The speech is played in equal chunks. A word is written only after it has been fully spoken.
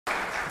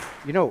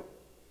You know,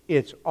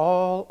 it's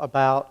all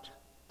about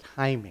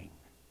timing.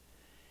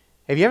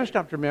 Have you ever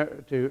stopped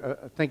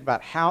to think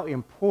about how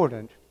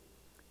important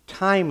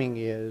timing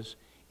is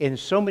in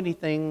so many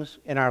things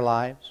in our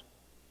lives?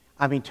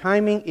 I mean,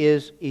 timing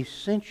is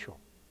essential.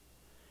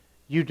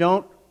 You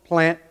don't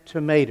plant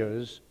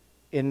tomatoes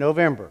in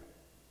November.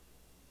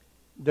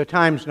 The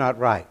time's not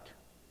right.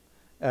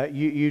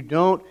 You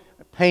don't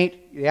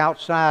paint the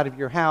outside of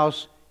your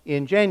house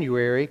in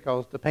January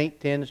because the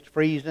paint tends to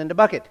freeze in the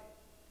bucket.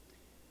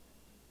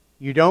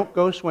 You don't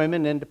go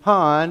swimming in the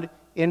pond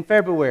in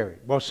February.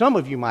 Well, some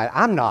of you might.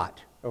 I'm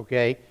not,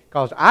 okay?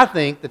 Because I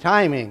think the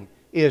timing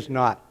is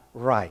not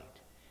right.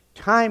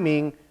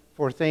 Timing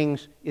for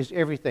things is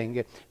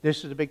everything.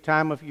 This is a big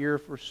time of year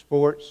for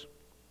sports,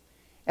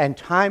 and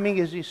timing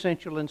is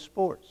essential in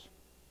sports.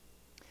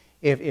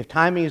 If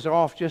timing is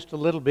off just a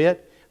little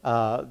bit,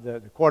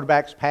 the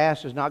quarterback's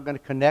pass is not going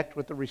to connect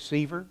with the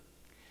receiver.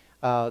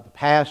 The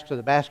pass to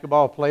the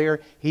basketball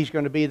player, he's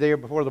going to be there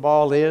before the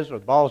ball is, or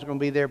the ball's going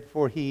to be there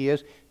before he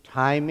is.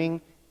 Timing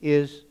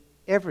is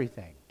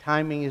everything.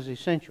 Timing is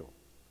essential.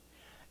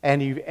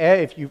 And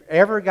if you've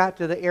ever got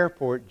to the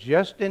airport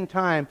just in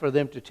time for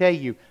them to tell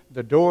you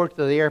the door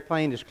to the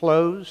airplane is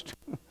closed,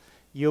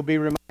 you'll be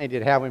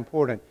reminded how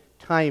important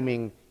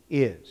timing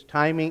is.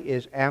 Timing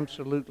is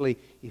absolutely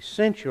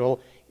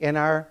essential in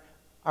our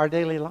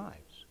daily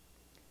lives.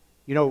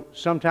 You know,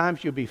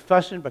 sometimes you'll be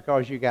fussing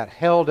because you got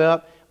held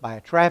up by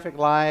a traffic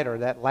light or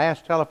that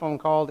last telephone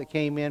call that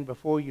came in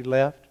before you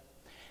left,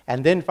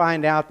 and then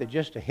find out that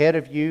just ahead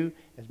of you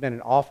has been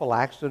an awful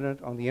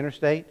accident on the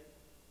interstate.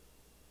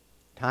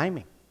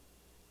 Timing.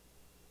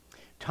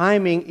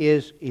 Timing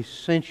is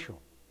essential.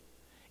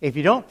 If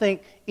you don't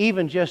think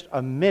even just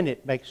a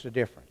minute makes a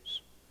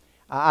difference.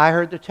 I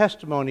heard the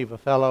testimony of a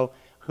fellow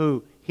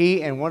who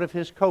he and one of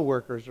his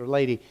co-workers or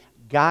lady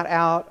got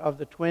out of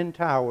the Twin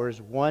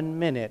Towers 1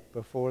 minute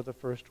before the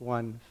first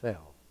one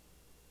fell.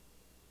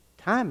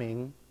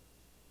 Timing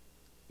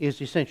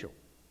is essential.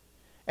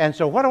 And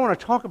so what I want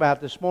to talk about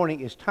this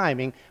morning is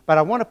timing, but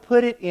I want to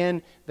put it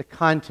in the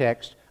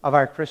context of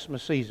our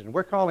Christmas season.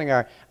 We're calling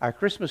our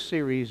Christmas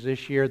series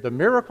this year, The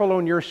Miracle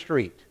on Your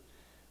Street.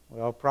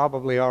 Well,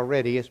 probably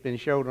already it's been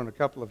shown on a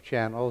couple of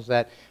channels,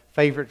 that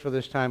favorite for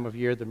this time of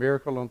year, The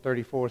Miracle on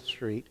 34th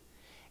Street.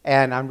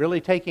 And I'm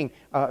really taking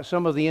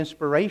some of the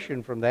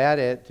inspiration from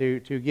that to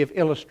give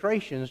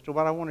illustrations to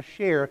what I want to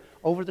share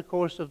over the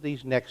course of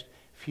these next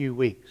few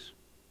weeks.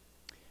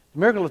 The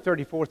Miracle of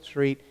 34th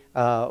Street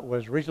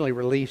was originally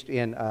released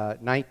in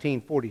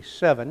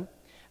 1947,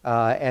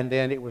 and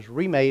then it was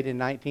remade in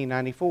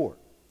 1994.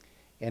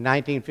 In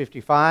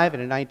 1955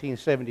 and in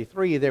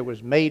 1973, there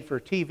was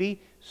made-for-TV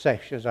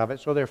sections of it,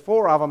 so there are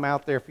 4 of them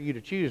out there for you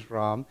to choose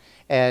from,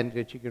 and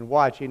that you can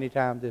watch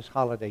anytime this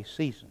holiday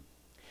season.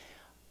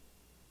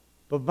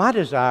 But my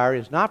desire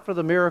is not for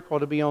the miracle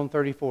to be on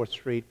 34th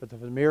Street, but for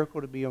the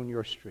miracle to be on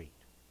your street.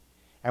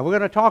 And we're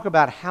going to talk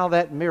about how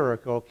that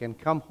miracle can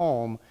come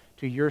home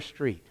to your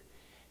street.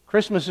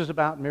 Christmas is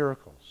about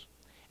miracles.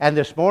 And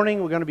this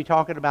morning we're going to be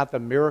talking about the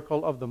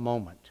miracle of the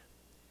moment.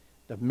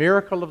 The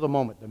miracle of the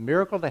moment. The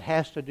miracle that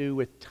has to do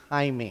with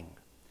timing.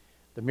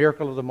 The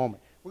miracle of the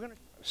moment.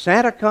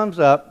 Santa comes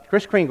up,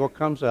 Kris Kringle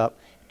comes up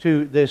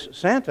to this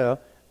Santa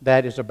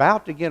that is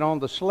about to get on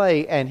the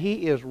sleigh, and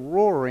he is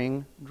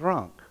roaring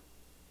drunk.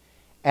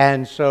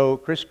 And so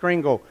Kris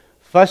Kringle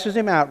fusses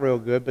him out real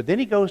good, but then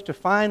he goes to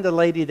find the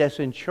lady that's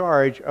in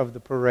charge of the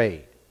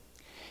parade.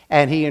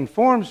 And he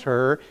informs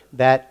her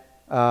that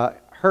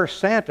her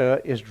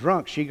Santa is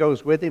drunk. She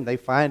goes with him. They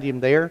find him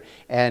there,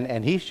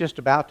 and he's just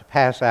about to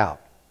pass out.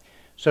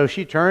 So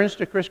she turns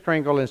to Kris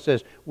Kringle and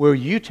says, "Will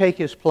you take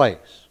his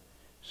place?"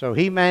 So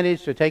he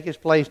managed to take his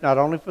place not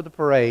only for the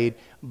parade,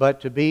 but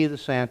to be the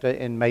Santa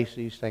in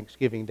Macy's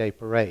Thanksgiving Day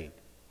Parade.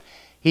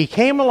 He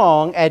came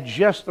along at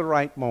just the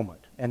right moment.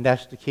 And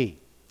that's the key.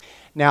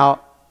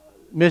 Now,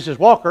 Mrs.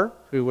 Walker,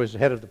 who was the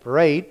head of the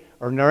parade,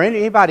 or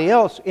anybody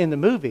else in the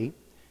movie,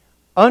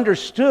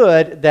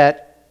 understood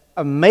that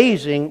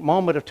amazing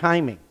moment of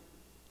timing.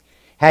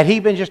 Had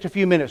he been just a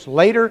few minutes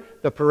later,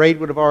 the parade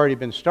would have already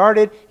been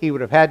started. He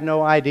would have had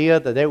no idea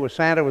that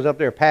Santa was up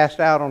there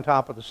passed out on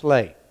top of the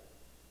sleigh.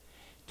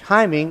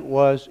 Timing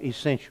was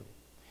essential.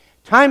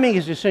 Timing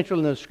is essential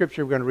in the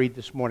scripture we're going to read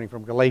this morning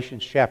from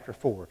Galatians chapter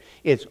 4.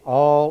 It's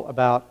all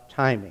about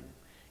timing.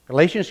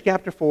 Galatians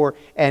chapter 4,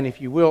 and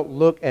if you will,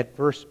 look at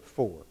verse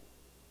 4.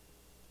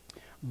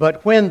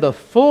 But when the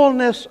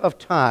fullness of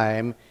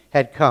time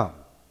had come,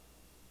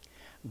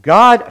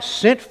 God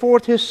sent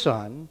forth His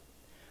Son,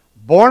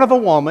 born of a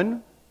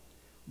woman,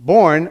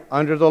 born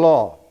under the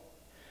law,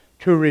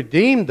 to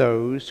redeem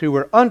those who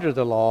were under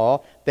the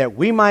law, that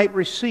we might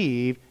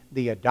receive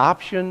the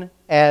adoption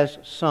as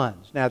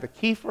sons. Now, the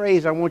key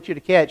phrase I want you to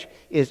catch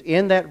is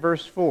in that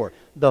verse 4.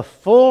 The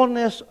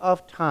fullness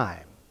of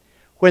time.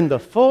 When the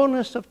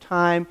fullness of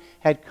time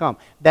had come.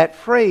 That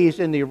phrase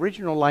in the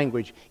original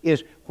language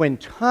is when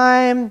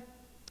time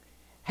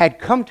had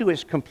come to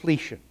its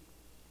completion.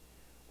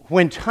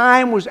 When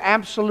time was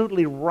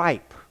absolutely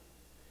ripe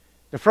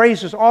The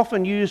phrase is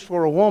often used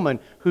for a woman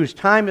whose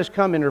time has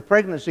come in her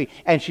pregnancy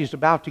and she's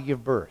about to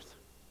give birth.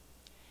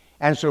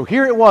 And so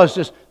here it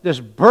was, this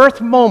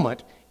birth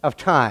moment of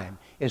time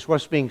is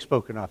what's being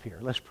spoken of here.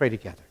 Let's pray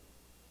together.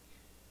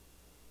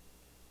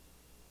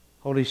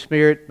 Holy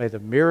Spirit, may the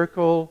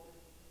miracle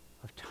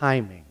of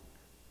timing,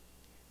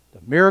 the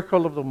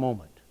miracle of the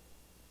moment,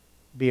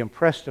 be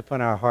impressed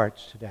upon our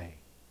hearts today.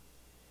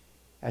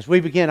 As we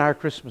begin our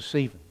Christmas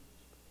season,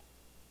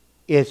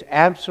 it's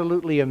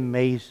absolutely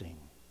amazing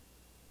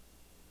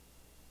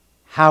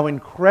how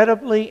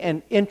incredibly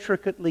and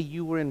intricately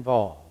you were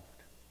involved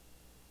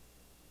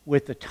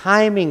with the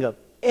timing of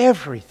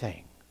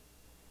everything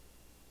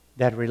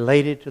that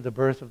related to the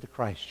birth of the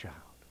Christ child.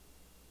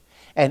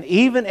 And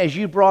even as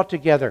you brought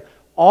together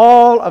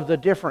all of the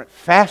different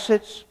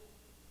facets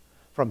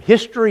from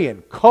history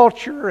and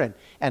culture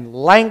and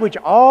language,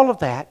 all of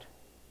that,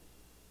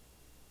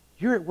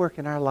 you're at work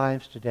in our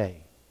lives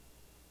today.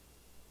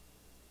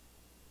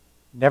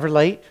 Never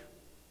late,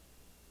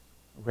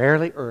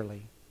 rarely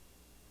early.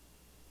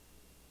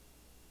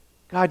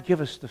 God,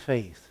 give us the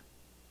faith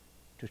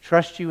to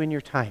trust you in your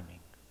timing.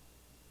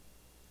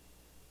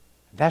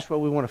 That's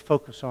what we want to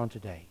focus on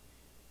today.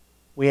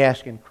 We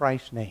ask in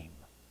Christ's name.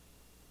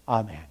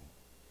 Amen.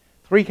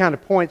 3 kind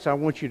of points I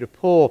want you to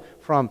pull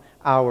from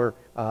our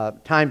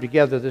time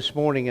together this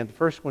morning. And the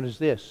first one is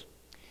this.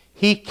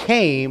 He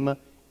came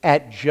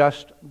at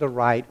just the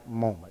right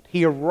moment.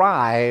 He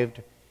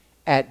arrived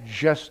at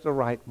just the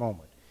right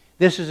moment.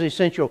 This is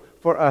essential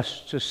for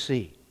us to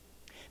see.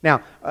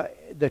 Now,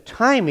 the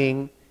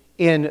timing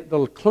in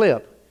the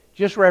clip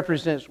just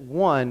represents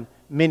one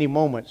many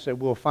moments that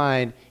we'll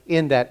find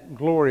in that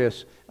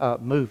glorious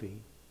movie.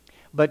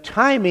 But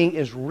timing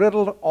is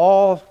riddled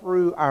all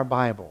through our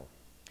Bible.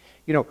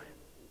 You know,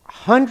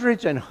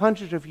 hundreds and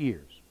hundreds of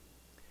years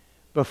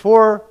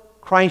before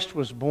Christ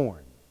was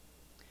born,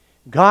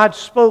 God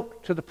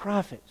spoke to the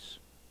prophets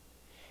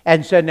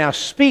and said, now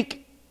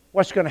speak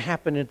what's going to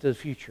happen into the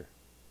future.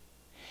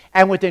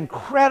 And with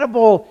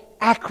incredible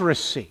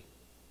accuracy,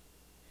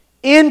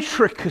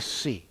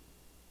 intricacy,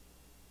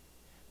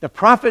 the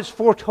prophets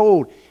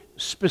foretold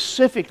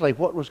specifically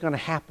what was going to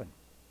happen.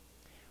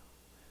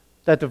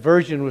 That the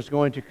virgin was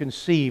going to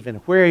conceive and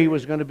where he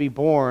was going to be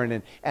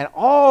born and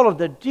all of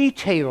the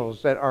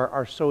details that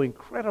are so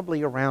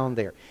incredibly around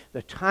there.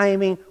 The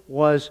timing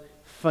was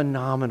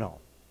phenomenal.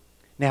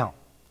 Now,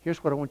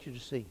 here's what I want you to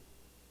see.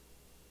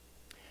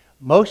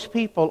 Most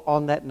people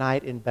on that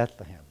night in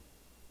Bethlehem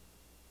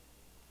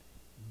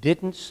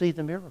didn't see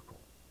the miracle.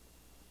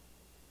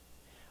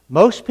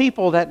 Most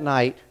people that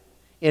night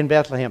in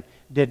Bethlehem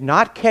did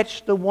not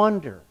catch the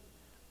wonder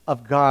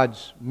of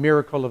God's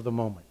miracle of the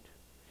moment.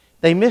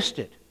 They missed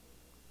it.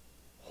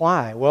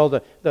 Why? Well,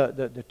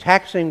 the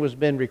taxing was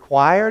being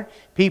required.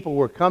 People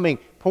were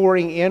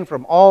pouring in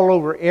from all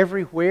over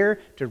everywhere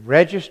to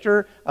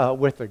register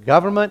with the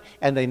government,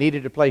 and they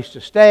needed a place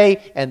to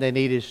stay, and they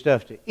needed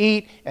stuff to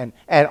eat, and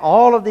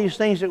all of these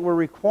things that were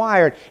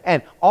required.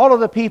 And all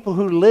of the people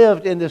who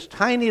lived in this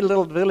tiny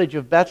little village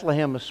of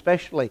Bethlehem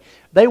especially,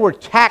 they were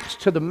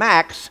taxed to the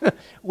max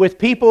with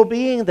people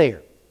being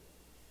there.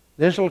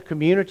 This little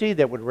community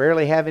that would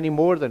rarely have any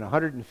more than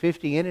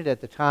 150 in it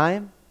at the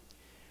time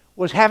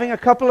was having a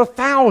couple of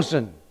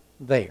thousand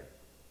there.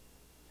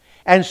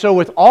 And so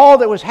with all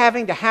that was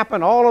having to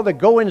happen, all of the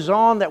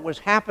goings-on that was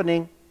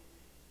happening,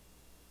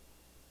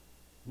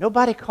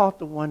 nobody caught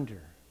the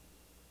wonder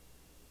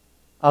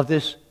of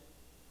this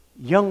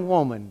young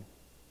woman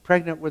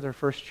pregnant with her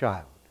first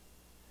child,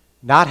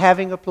 not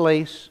having a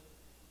place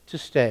to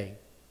stay,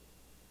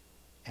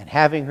 and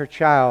having her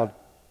child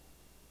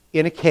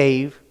in a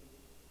cave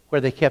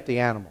where they kept the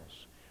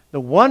animals. The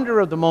wonder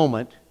of the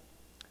moment,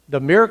 the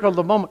miracle of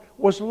the moment,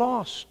 was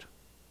lost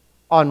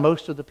on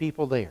most of the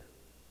people there.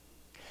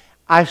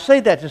 I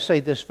say that to say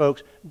this,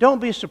 folks. Don't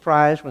be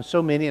surprised when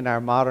so many in our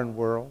modern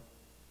world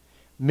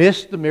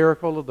miss the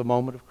miracle of the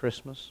moment of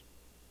Christmas.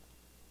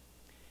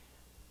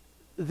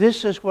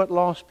 This is what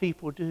lost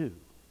people do.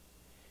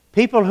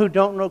 People who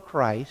don't know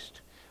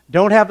Christ,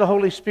 don't have the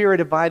Holy Spirit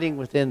abiding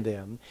within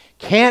them,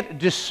 can't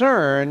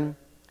discern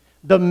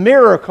the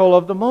miracle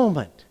of the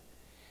moment.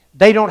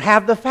 They don't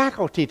have the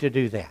faculty to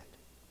do that.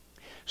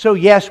 So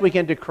yes, we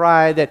can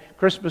decry that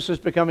Christmas is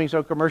becoming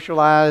so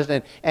commercialized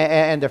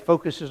and the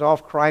focus is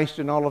off Christ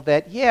and all of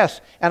that.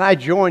 Yes, and I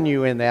join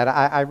you in that.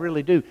 I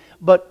really do.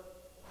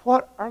 But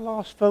what are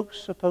lost folks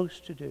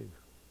supposed to do?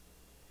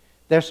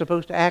 They're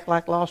supposed to act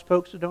like lost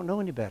folks that don't know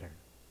any better.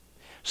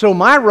 So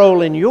my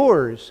role in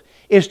yours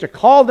is to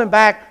call them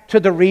back to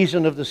the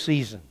reason of the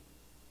season.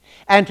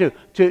 And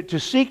to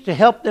seek to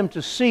help them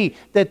to see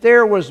that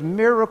there was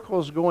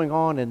miracles going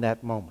on in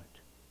that moment.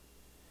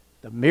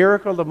 The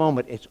miracle of the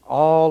moment, it's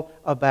all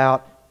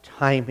about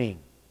timing.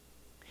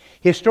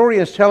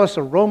 Historians tell us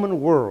the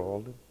Roman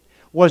world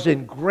was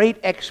in great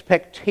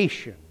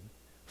expectation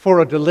for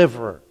a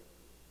deliverer.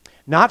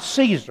 Not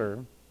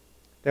Caesar.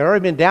 They'd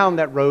already been down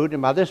that road,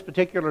 and by this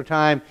particular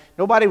time,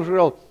 nobody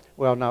was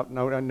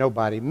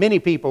nobody. Many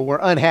people were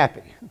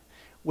unhappy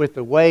with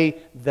the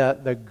way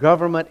the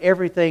government,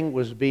 everything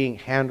was being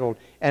handled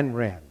and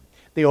ran.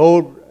 The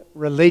old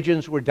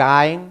religions were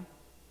dying.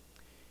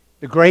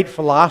 The great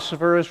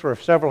philosophers for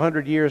several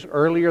hundred years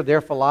earlier,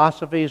 their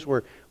philosophies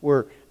were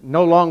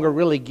no longer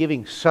really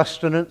giving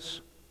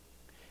sustenance.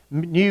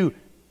 New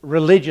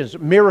religions,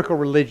 miracle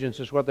religions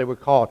is what they were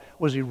called,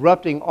 was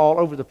erupting all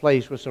over the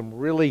place with some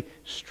really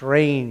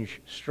strange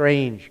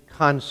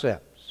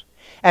concepts.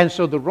 And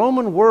so the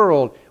Roman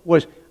world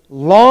was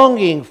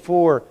longing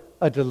for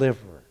a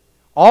deliverer.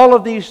 All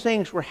of these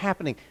things were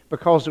happening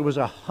because there was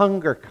a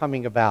hunger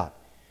coming about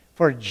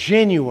for a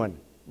genuine,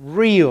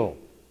 real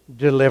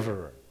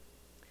deliverer.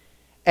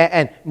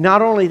 And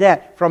not only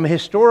that, from a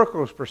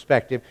historical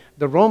perspective,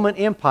 the Roman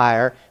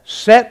Empire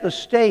set the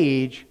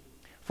stage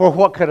for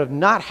what could have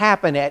not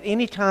happened at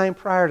any time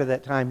prior to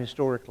that time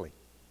historically.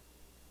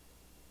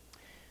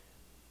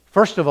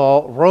 First of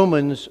all,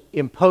 Romans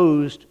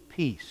imposed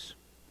peace.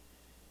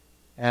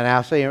 And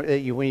I'll say,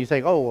 when you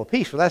think, oh, well,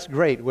 peace, well, that's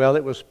great. Well,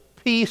 it was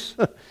peace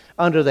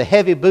under the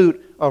heavy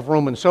boot of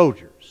Roman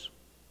soldiers.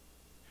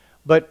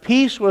 But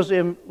peace was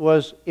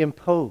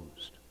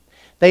imposed.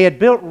 They had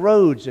built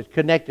roads that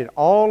connected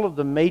all of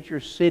the major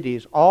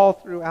cities all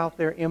throughout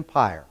their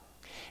empire.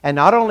 And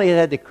not only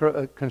had they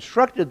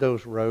constructed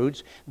those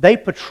roads, they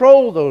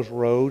patrolled those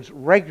roads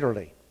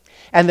regularly.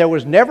 And there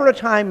was never a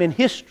time in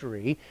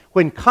history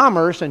when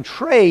commerce and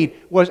trade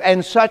was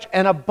in such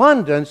an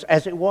abundance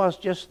as it was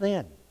just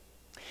then.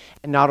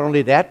 And not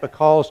only that,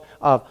 because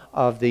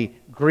of the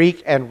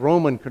Greek and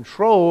Roman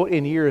control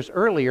in years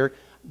earlier,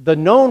 the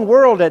known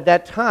world at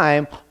that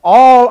time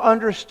all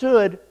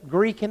understood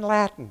Greek and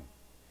Latin,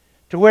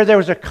 to where there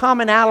was a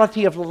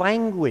commonality of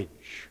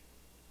language,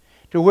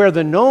 to where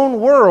the known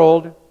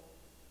world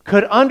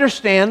could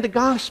understand the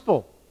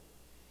gospel.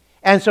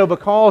 And so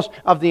because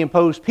of the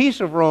imposed peace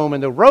of Rome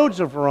and the roads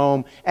of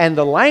Rome and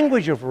the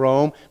language of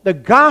Rome, the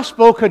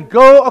gospel could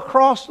go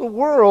across the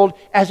world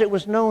as it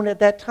was known at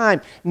that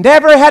time.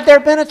 Never had there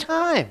been a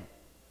time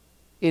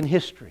in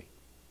history.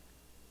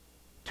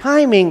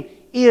 Timing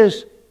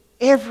is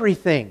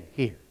everything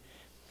here.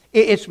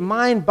 It's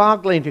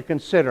mind-boggling to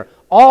consider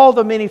all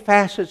the many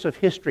facets of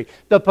history,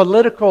 the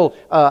political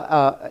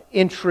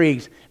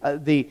intrigues,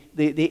 the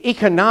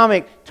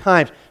economic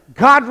times.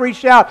 God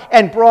reached out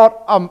and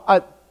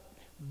brought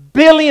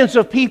billions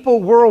of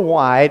people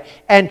worldwide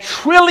and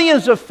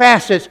trillions of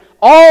facets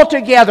all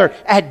together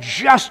at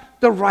just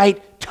the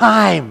right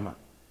time.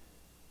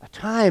 A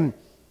time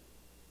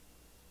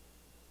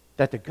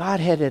that the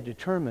Godhead had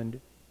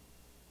determined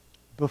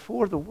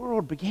before the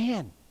world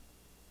began.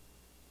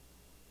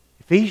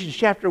 Ephesians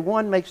chapter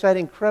 1 makes that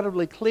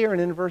incredibly clear,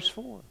 and in verse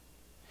 4,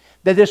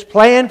 that this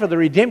plan for the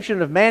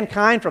redemption of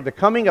mankind from the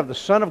coming of the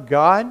Son of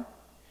God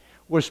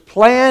was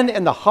planned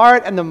in the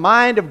heart and the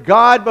mind of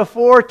God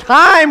before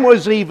time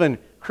was even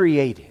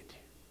created.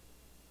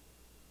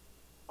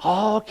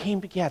 All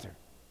came together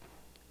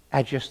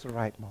at just the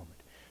right moment.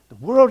 The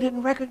world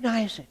didn't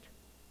recognize it.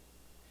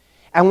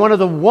 And one of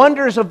the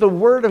wonders of the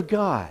Word of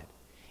God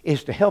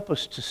is to help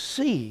us to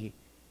see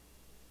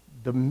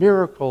the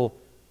miracle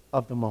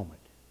of the moment.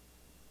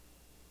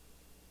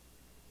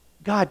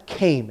 God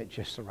came at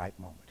just the right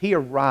moment. He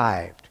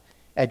arrived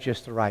at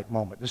just the right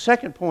moment. The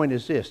second point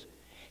is this: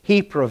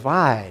 He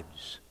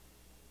provides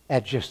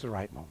at just the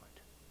right moment.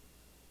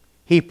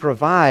 He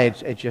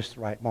provides at just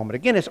the right moment.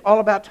 Again, it's all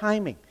about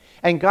timing.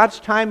 And God's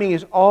timing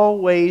is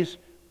always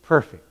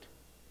perfect.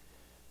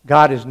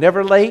 God is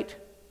never late.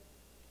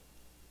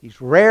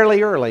 He's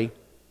rarely early.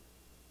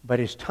 But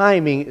His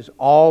timing is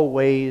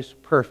always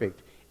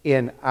perfect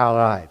in our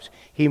lives.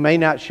 He may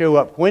not show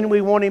up when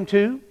we want Him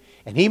to,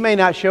 and He may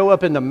not show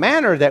up in the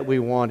manner that we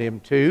want Him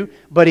to,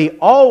 but He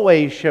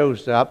always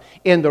shows up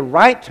in the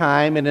right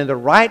time and in the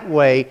right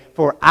way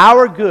for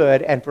our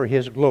good and for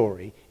His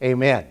glory.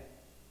 Amen.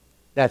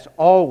 That's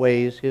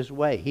always His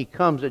way. He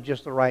comes at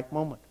just the right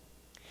moment.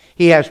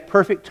 He has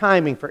perfect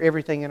timing for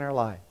everything in our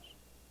lives.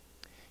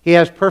 He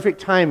has perfect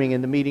timing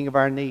in the meeting of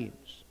our needs.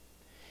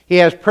 He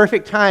has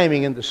perfect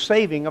timing in the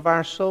saving of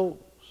our souls.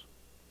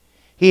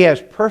 He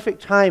has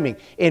perfect timing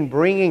in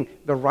bringing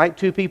the right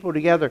two people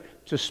together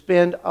to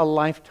spend a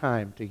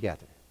lifetime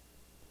together.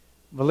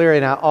 Valeria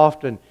and I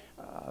often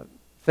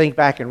think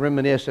back and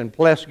reminisce and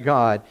bless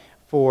God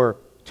for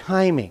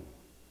timing.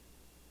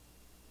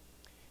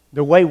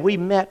 The way we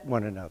met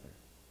one another.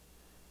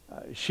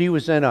 She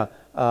was in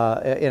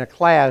a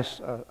class,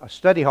 a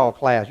study hall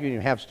class. You don't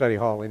even have study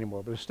hall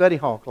anymore, but a study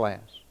hall class.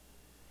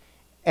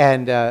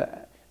 And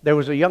there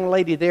was a young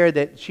lady there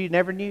that she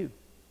never knew.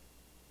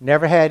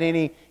 Never had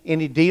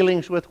any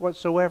dealings with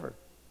whatsoever.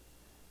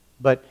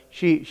 But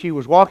she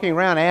was walking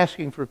around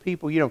asking for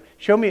people,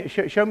 show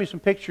me some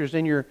pictures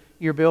in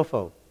your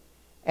billfold.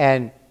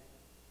 And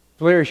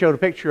Valeria showed a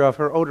picture of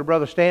her older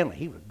brother Stanley.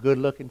 He was a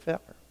good-looking fella.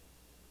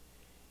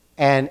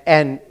 And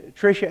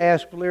Tricia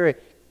asked Valeria,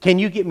 can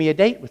you get me a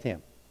date with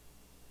him?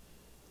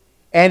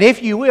 And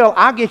if you will,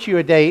 I'll get you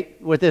a date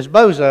with this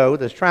bozo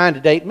that's trying to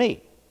date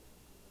me.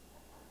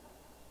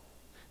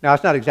 Now,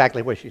 it's not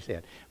exactly what she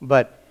said,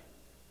 but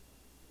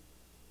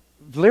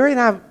Valeria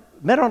and I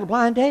met on a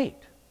blind date.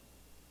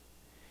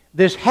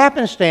 This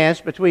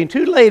happenstance between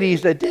two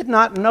ladies that did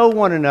not know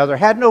one another,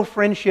 had no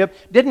friendship,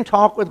 didn't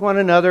talk with one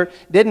another,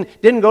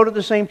 didn't go to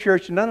the same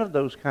church, none of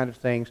those kind of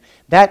things.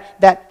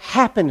 That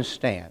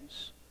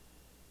happenstance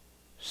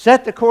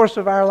set the course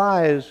of our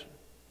lives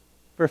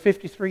for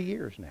 53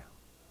 years now.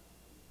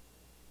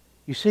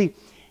 You see,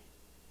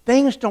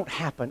 things don't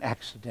happen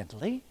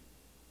accidentally.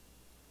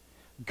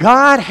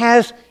 God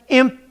has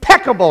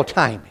impeccable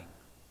timing.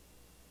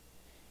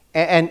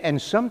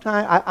 And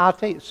sometimes, I'll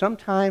tell you,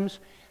 sometimes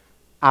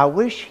I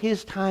wish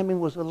His timing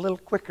was a little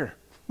quicker.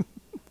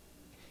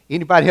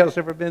 Anybody else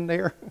ever been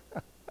there?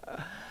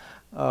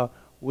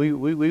 We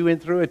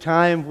went through a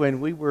time when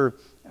we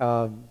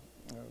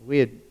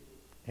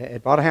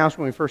had bought a house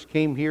when we first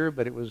came here,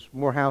 but it was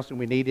more house than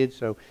we needed,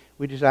 so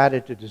we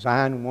decided to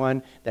design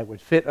one that would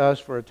fit us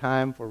for a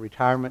time for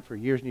retirement for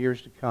years and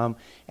years to come.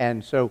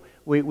 And so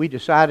we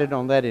decided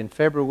on that in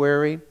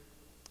February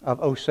of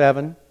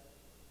 2007.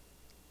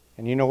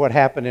 And you know what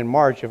happened in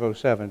March of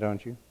 2007,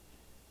 don't you?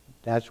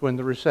 That's when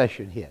the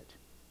recession hit.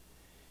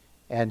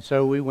 And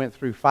so we went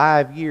through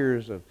 5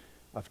 years of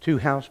 2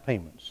 house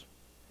payments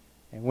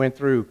and went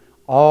through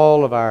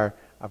all of our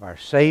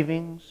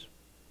savings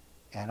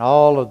and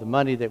all of the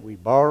money that we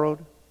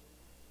borrowed.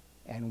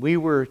 And we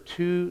were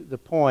to the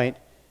point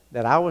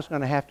that I was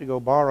going to have to go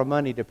borrow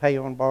money to pay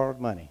on borrowed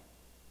money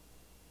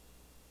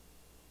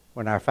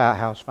when our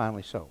house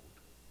finally sold.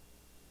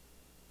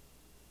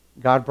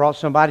 God brought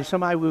somebody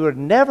we would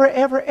never,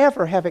 ever,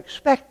 ever have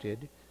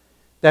expected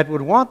that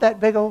would want that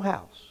big old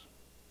house.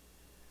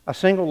 A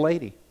single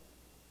lady.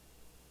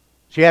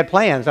 She had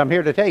plans, I'm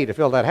here to tell you, to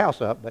fill that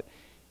house up, but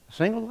a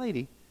single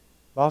lady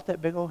bought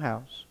that big old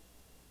house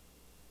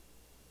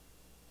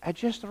at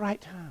just the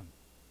right time.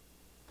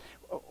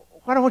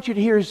 What I want you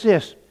to hear is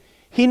this.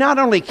 He not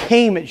only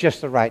came at just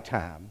the right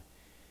time,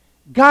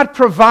 God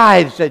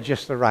provides at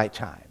just the right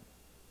time.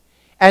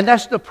 And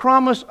that's the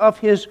promise of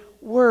His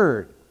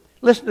Word.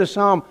 Listen to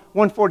Psalm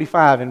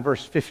 145 and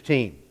verse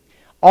 15.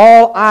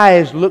 All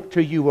eyes look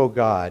to you, O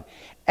God,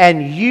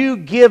 and you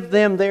give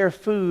them their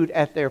food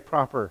at their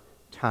proper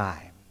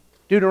time.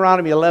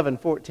 Deuteronomy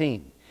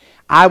 11:14.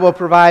 I will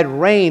provide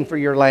rain for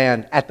your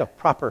land at the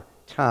proper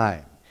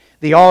time.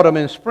 The autumn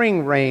and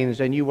spring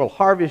rains, and you will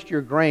harvest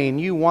your grain,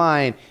 new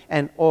wine,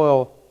 and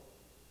oil.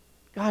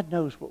 God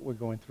knows what we're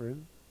going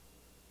through.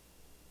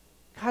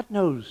 God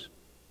knows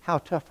how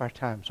tough our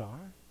times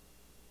are.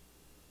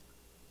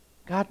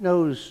 God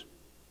knows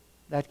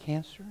that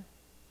cancer.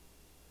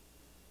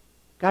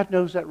 God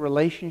knows that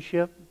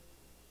relationship.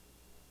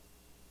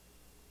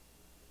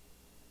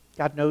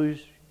 God knows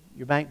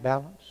your bank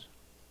balance.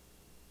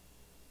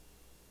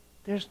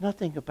 There's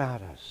nothing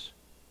about us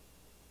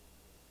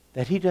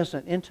that He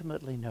doesn't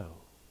intimately know.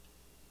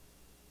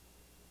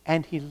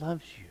 And He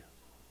loves you.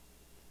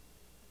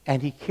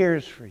 And He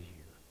cares for you.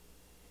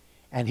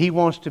 And He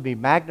wants to be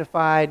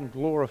magnified and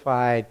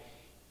glorified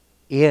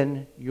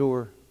in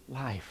your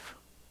life.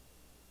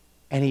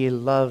 And He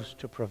loves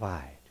to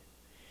provide.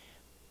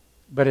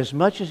 But as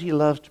much as He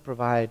loves to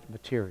provide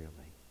materially,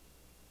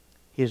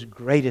 His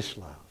greatest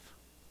love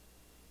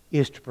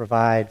is to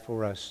provide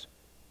for us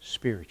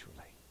spiritually.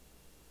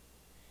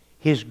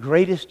 His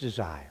greatest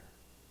desire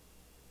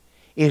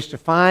is to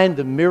find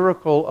the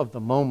miracle of the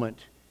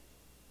moment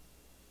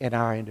in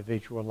our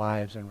individual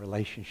lives and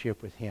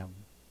relationship with Him.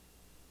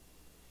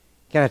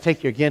 Can I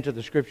take you again to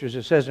the Scriptures?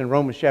 It says in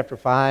Romans chapter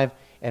 5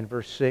 and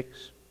verse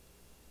 6,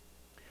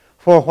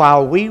 For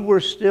while we were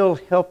still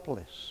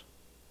helpless,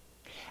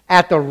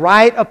 at the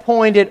right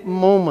appointed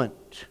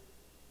moment,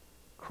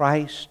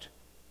 Christ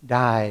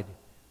died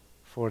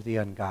for the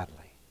ungodly.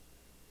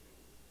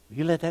 Will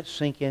you let that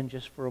sink in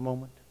just for a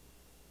moment?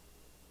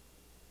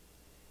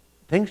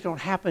 Things don't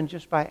happen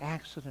just by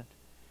accident.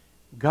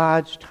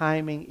 God's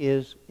timing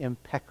is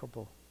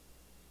impeccable.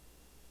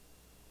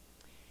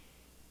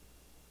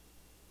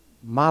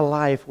 My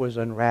life was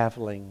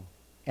unraveling,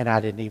 and I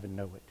didn't even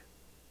know it.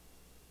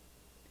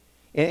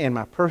 In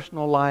my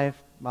personal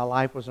life, my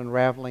life was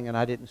unraveling, and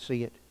I didn't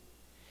see it.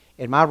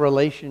 In my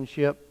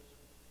relationship,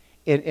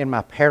 in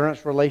my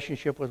parents'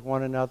 relationship with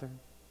one another,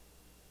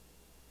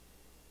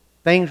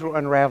 things were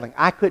unraveling.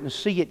 I couldn't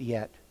see it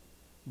yet,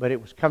 but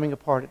it was coming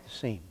apart at the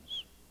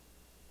seams.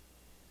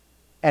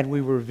 And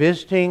we were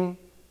visiting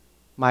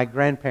my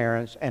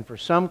grandparents, and for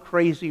some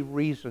crazy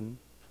reason,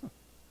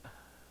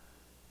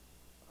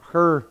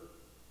 her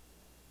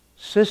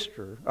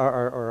sister,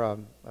 or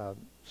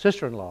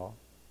sister-in-law,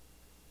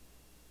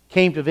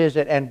 came to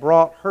visit and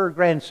brought her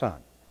grandson,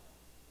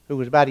 who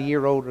was about a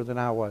year older than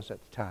I was at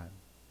the time.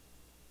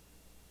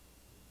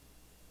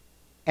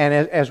 And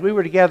as we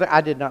were together,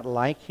 I did not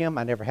like him.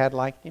 I never had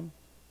liked him.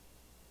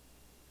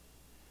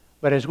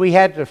 But as we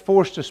had to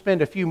force to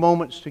spend a few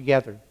moments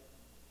together,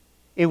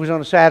 it was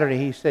on a Saturday,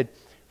 he said,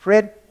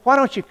 Fred, why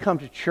don't you come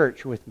to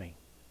church with me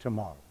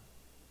tomorrow?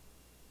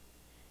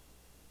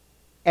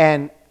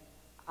 And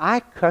I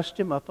cussed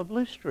him up a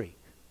blue streak.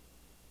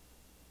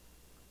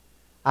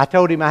 I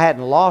told him I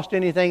hadn't lost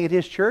anything at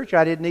his church.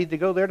 I didn't need to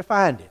go there to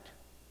find it.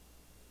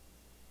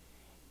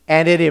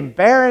 And it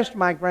embarrassed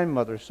my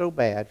grandmother so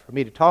bad for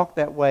me to talk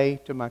that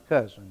way to my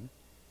cousin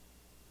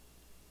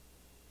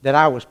that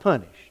I was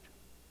punished.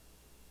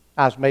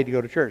 I was made to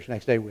go to church the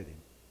next day with him.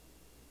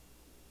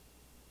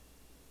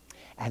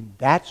 And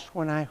that's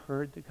when I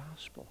heard the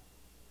gospel.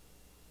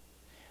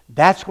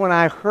 That's when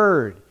I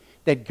heard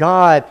that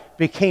God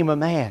became a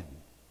man,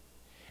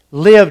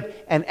 lived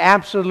an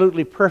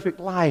absolutely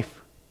perfect life,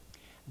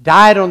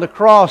 died on the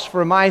cross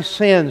for my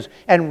sins,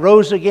 and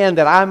rose again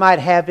that I might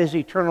have His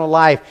eternal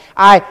life.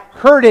 I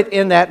heard it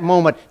in that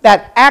moment,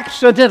 that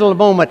accidental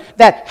moment,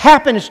 that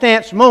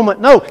happenstance moment.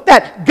 No,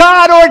 that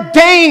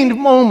God-ordained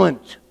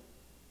moment.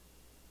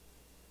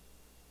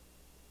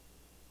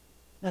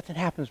 Nothing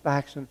happens by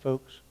accident,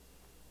 folks.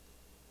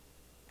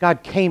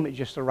 God came at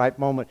just the right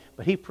moment,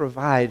 but He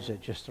provides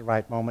at just the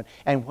right moment.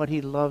 And what He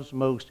loves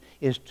most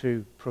is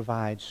to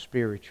provide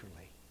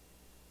spiritually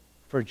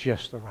for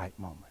just the right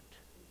moment.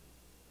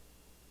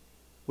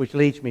 Which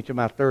leads me to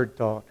my third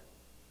thought.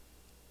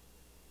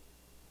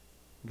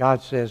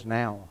 God says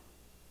now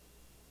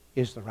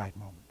is the right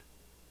moment.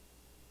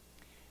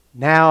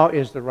 Now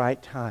is the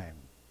right time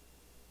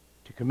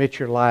to commit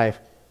your life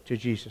to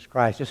Jesus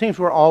Christ. It seems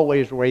we're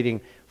always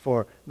waiting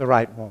for the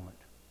right moment.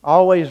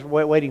 Always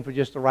waiting for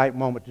just the right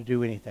moment to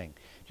do anything.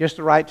 Just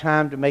the right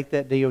time to make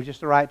that deal. Just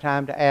the right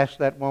time to ask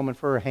that woman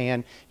for her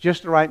hand.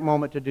 Just the right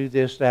moment to do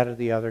this, that, or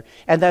the other.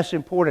 And that's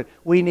important.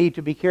 We need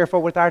to be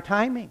careful with our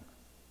timing.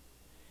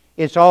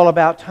 It's all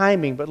about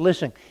timing. But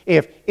listen,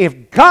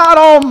 if God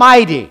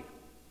Almighty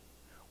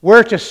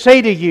were to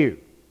say to you,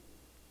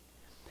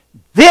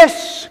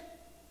 this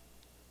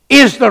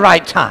is the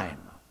right time,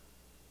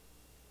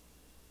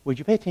 would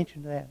you pay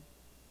attention to that?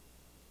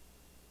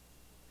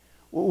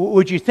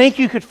 Would you think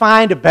you could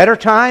find a better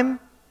time?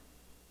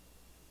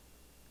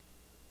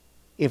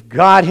 If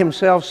God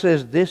Himself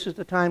says this is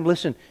the time,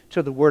 listen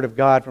to the Word of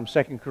God from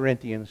 2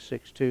 Corinthians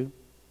 6:2.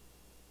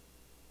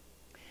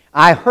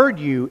 I heard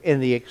you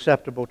in the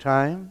acceptable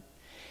time,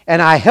 and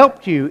I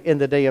helped you in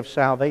the day of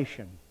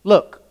salvation.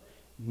 Look,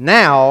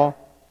 now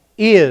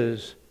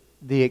is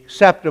the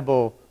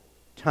acceptable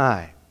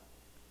time.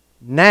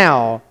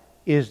 Now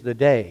is the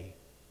day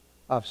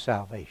of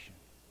salvation.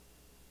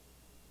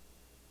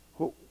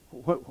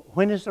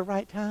 When is the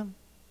right time?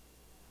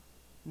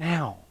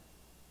 Now.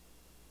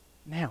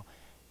 Now.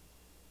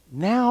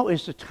 Now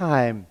is the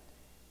time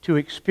to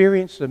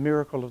experience the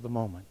miracle of the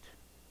moment.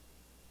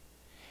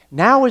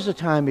 Now is the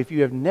time, if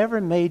you have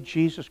never made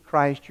Jesus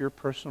Christ your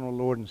personal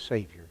Lord and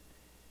Savior,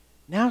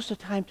 now's the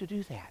time to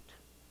do that.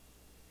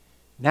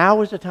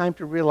 Now is the time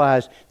to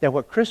realize that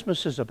what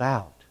Christmas is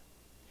about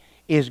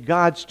is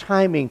God's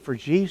timing for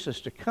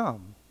Jesus to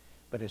come,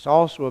 but it's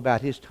also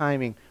about His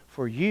timing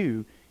for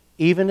you,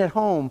 even at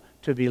home,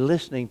 to be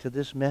listening to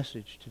this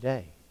message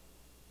today.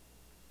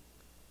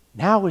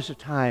 Now is the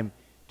time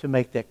to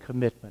make that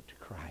commitment to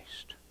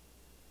Christ.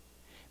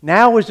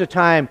 Now is the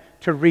time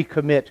to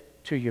recommit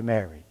to your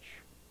marriage.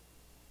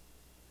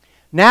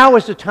 Now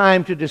is the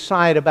time to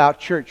decide about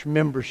church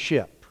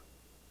membership.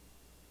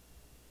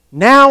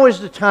 Now is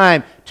the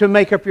time to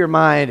make up your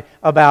mind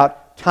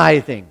about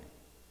tithing.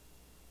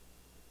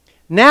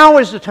 Now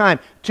is the time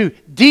to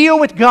deal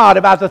with God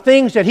about the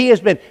things that He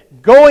has been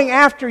going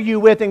after you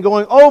with and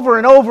going over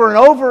and over and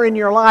over in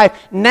your life.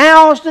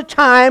 Now's the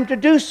time to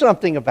do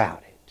something about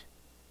it.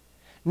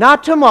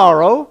 Not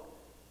tomorrow,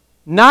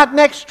 not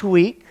next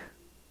week.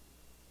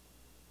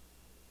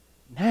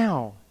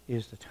 Now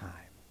is the time.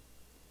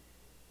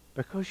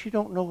 Because you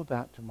don't know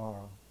about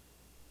tomorrow.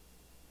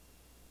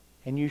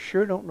 And you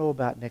sure don't know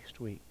about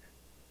next week.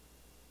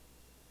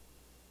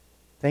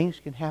 Things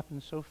can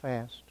happen so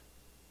fast.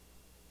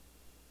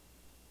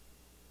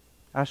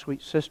 Our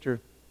sweet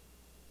sister,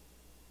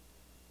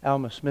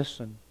 Alma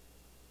Smithson,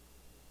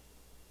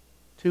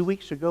 2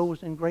 weeks ago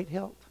was in great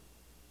health.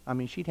 I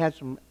mean, she'd had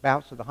some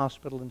bouts at the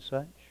hospital and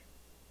such.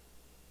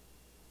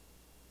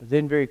 But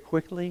then very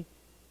quickly,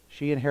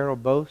 she and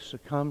Harold both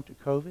succumbed to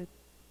COVID.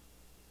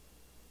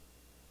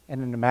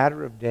 And in a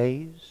matter of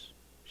days,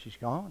 she's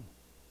gone.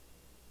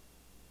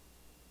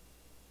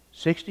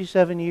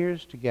 67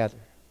 years together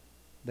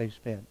they've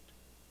spent.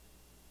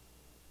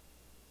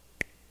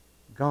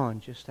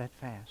 Gone just that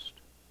fast.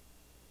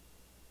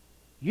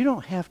 You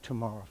don't have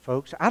tomorrow,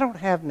 folks. I don't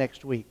have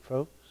next week,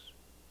 folks.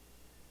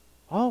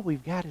 All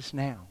we've got is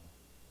now.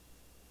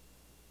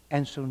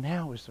 And so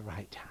now is the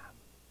right time.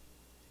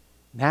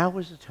 Now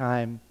is the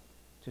time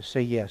to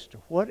say yes to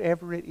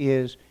whatever it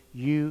is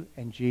you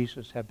and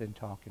Jesus have been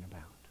talking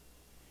about.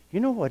 You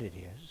know what it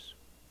is.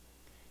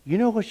 You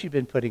know what you've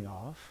been putting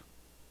off.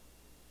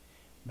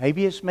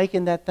 Maybe it's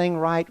making that thing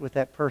right with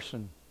that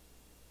person.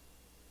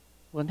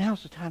 Well,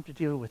 now's the time to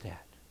deal with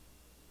that.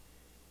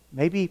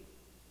 Maybe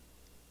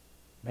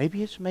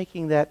it's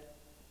making that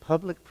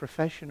public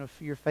profession of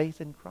your faith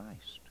in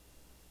Christ.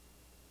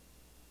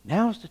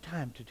 Now's the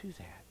time to do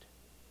that.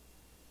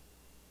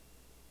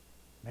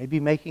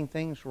 Maybe making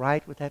things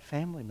right with that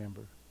family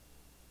member.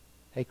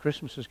 Hey,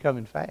 Christmas is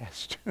coming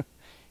fast.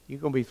 You're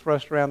going to be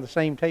thrust around the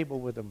same table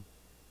with them.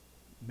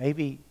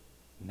 Maybe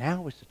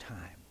now is the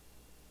time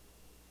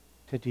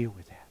to deal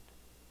with that.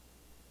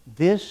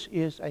 This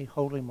is a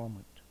holy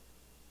moment.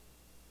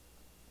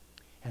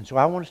 And so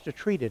I want us to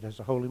treat it as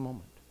a holy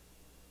moment.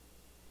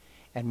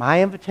 And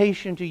my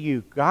invitation to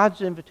you,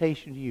 God's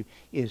invitation to you,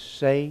 is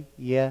say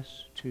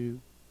yes to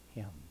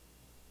Him.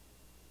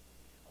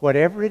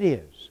 Whatever it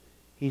is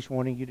He's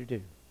wanting you to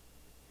do.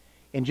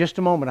 In just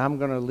a moment, I'm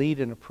going to lead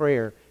in a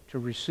prayer to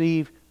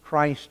receive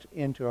Christ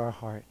into our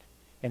heart.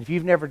 And if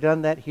you've never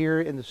done that here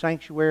in the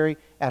sanctuary,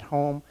 at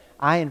home,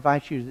 I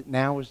invite you that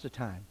now is the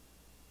time.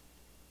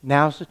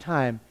 Now's the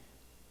time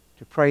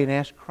to pray and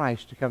ask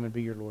Christ to come and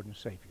be your Lord and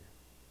Savior.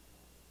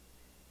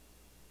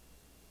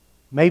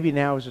 Maybe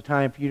now is the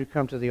time for you to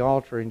come to the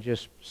altar and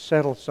just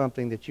settle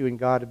something that you and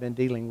God have been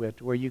dealing with,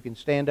 to where you can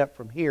stand up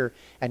from here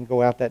and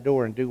go out that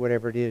door and do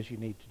whatever it is you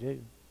need to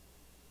do.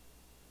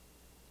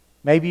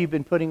 Maybe you've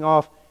been putting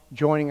off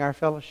joining our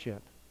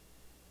fellowship,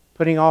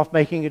 putting off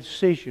making a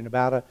decision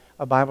about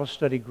a Bible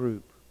study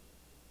group.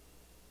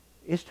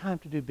 It's time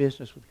to do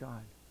business with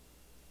God.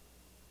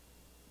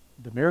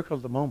 The miracle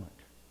of the moment,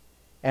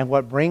 and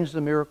what brings the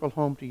miracle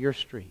home to your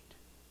street,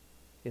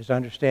 is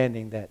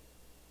understanding that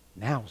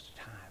now's the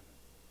time.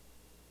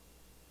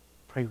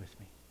 Pray with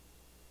me.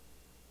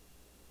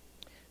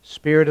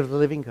 Spirit of the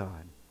living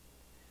God,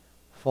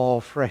 fall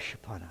fresh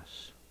upon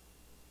us.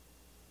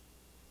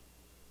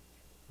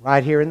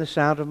 Right here in the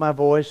sound of my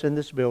voice in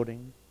this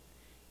building,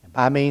 and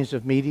by means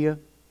of media,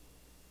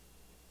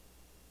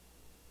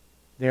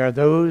 there are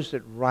those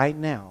that right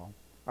now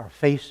are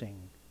facing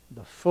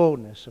the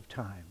fullness of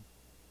time.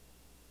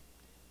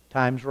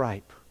 Time's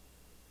ripe.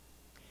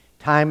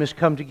 Time has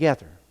come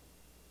together.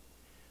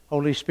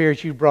 Holy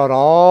Spirit, you brought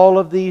all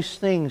of these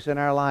things in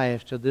our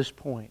lives to this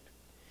point,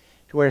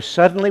 to where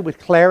suddenly with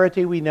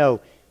clarity we know,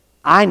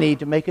 I need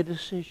to make a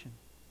decision.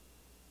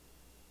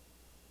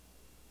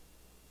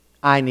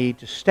 I need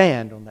to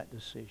stand on that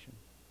decision.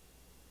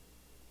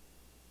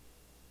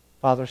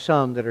 Father,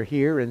 some that are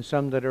here and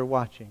some that are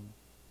watching,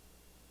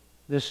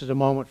 this is a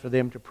moment for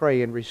them to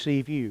pray and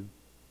receive you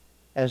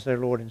as their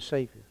Lord and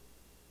Savior.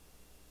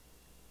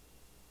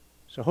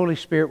 So Holy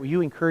Spirit, will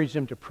you encourage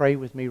them to pray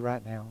with me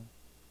right now?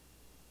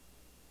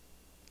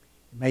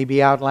 It may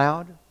be out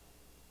loud,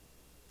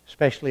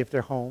 especially if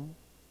they're home,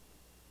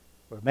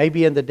 or it may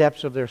be in the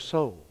depths of their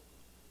soul.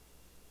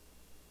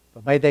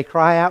 But may they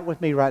cry out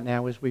with me right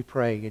now as we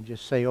pray and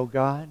just say, "Oh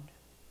God,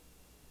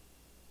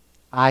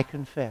 I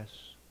confess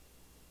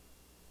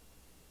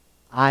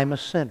I'm a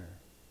sinner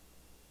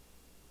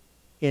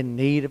in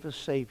need of a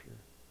Savior.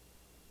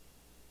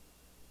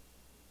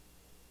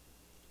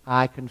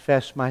 I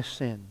confess my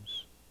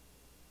sins,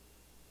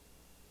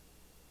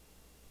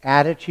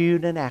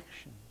 attitude and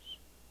actions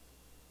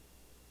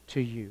to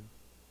you.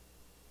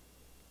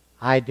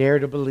 I dare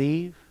to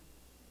believe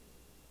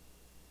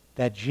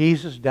that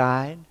Jesus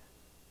died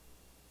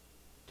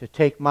to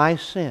take my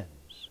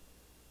sins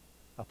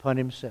upon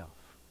Himself.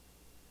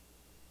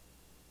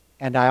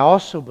 And I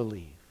also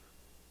believe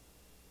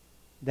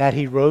that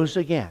He rose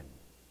again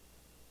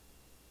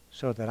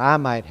so that I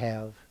might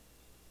have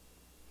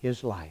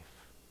His life.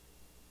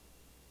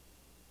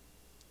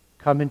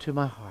 Come into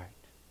my heart.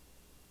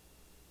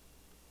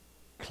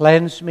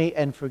 Cleanse me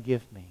and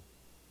forgive me.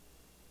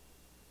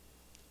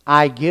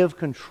 I give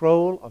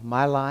control of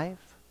my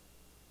life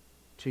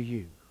to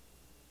you.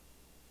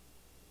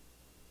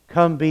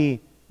 Come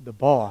be the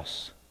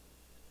boss,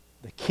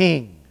 the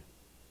king,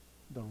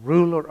 the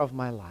ruler of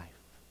my life.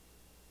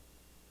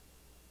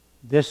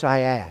 This I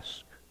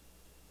ask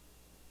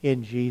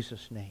in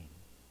Jesus' name."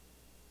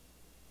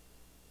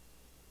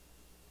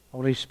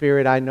 Holy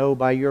Spirit, I know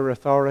by your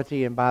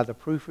authority and by the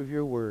proof of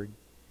your word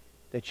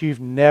that you've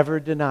never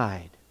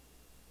denied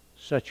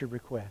such a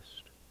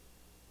request.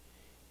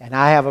 And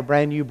I have a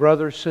brand new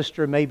brother,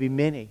 sister, maybe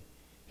many,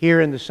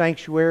 here in the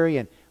sanctuary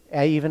and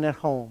even at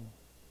home,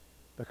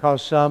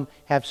 because some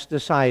have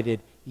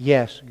decided,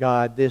 yes,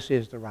 God, this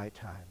is the right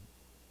time.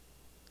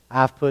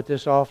 I've put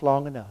this off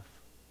long enough.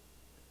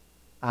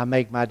 I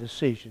make my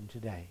decision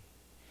today.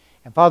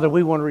 And Father,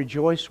 we want to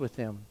rejoice with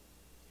them.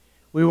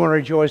 We want to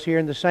rejoice here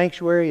in the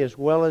sanctuary as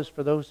well as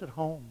for those at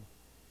home.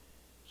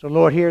 So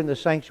Lord, here in the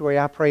sanctuary,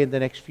 I pray in the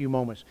next few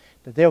moments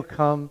that they'll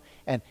come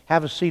and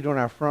have a seat on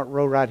our front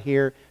row right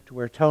here to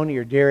where Tony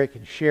or Derek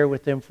can share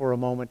with them for a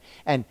moment.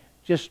 And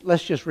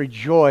let's just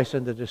rejoice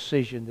in the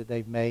decision that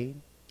they've made.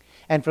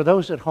 And for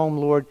those at home,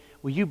 Lord,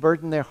 will you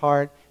burden their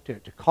heart to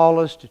call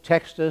us, to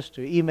text us,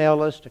 to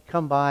email us, to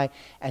come by,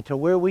 and to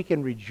where we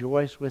can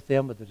rejoice with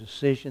them of the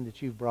decision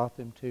that you've brought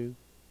them to.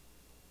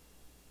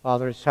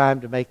 Father, it's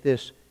time to make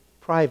this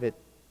private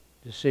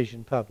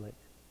decision public.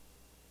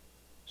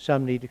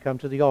 Some need to come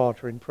to the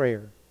altar in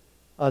prayer.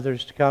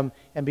 Others to come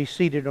and be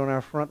seated on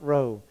our front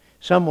row.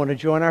 Some want to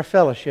join our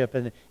fellowship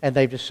and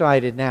they've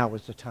decided now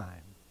is the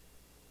time.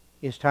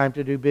 It's time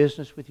to do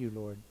business with you,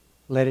 Lord.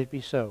 Let it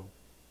be so.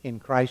 In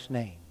Christ's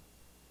name.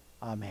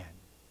 Amen.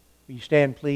 Will you stand, please?